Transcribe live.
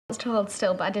To hold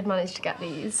still, but I did manage to get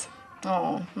these.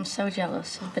 Oh, I'm so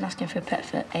jealous. I've been asking for a pet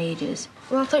for ages.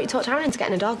 Well, I thought you talked Aaron into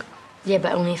getting a dog. Yeah,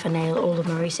 but only if I nail all of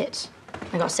my resits.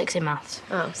 I got 6 in maths.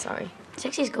 Oh, sorry.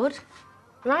 6 is good.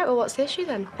 Right, well, what's the issue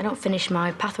then? I don't finish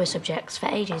my pathway subjects for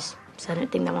ages, so I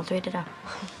don't think that one through, did I?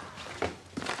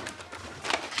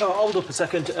 Oh, hold up a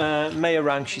second. Maya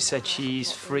rang. She said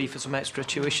she's free for some extra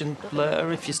tuition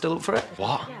later if you're still up for it.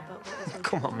 What?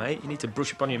 Come on, mate. You need to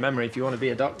brush up on your memory if you want to be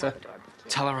a doctor.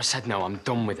 Tell her I said no, I'm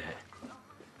done with it.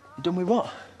 You done with what?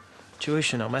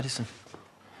 Tuition or medicine?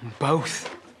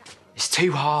 Both. It's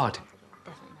too hard.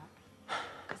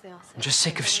 I'm just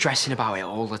sick of stressing about it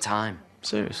all the time.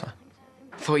 Seriously?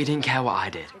 Thought you didn't care what I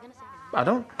did. I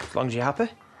don't, as long as you're happy.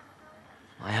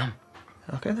 I am.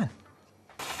 OK, then.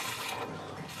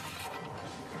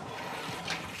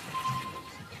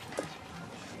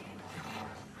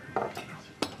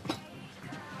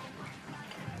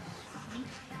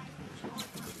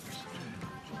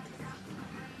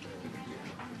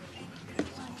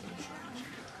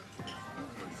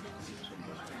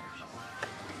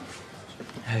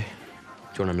 Hey,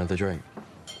 do you want another drink?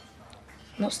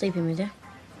 I'm not sleeping with you.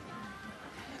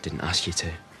 I didn't ask you to.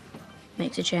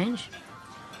 Makes a change.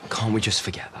 Can't we just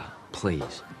forget that,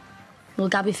 please? Will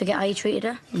Gabby forget how you treated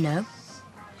her? No.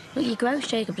 Look, you're gross,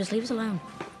 Jacob. Just leave us alone.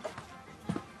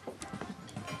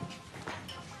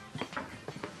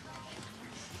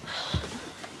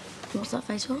 What's that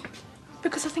face for?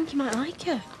 Because I think you might like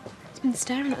her. He's been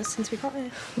staring at us since we got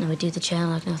here. No, we do the chair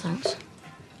lad, no thanks.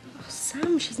 Oh,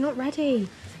 Sam, she's not ready.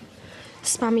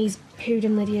 Spammy's pooed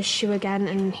in Lydia's shoe again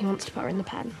and he wants to put her in the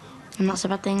pen. And that's a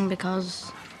bad thing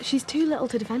because... She's too little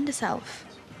to defend herself.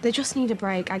 They just need a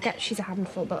break. I get she's a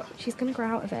handful, but she's going to grow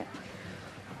out of it.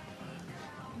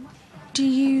 Do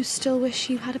you still wish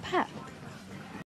you had a pet?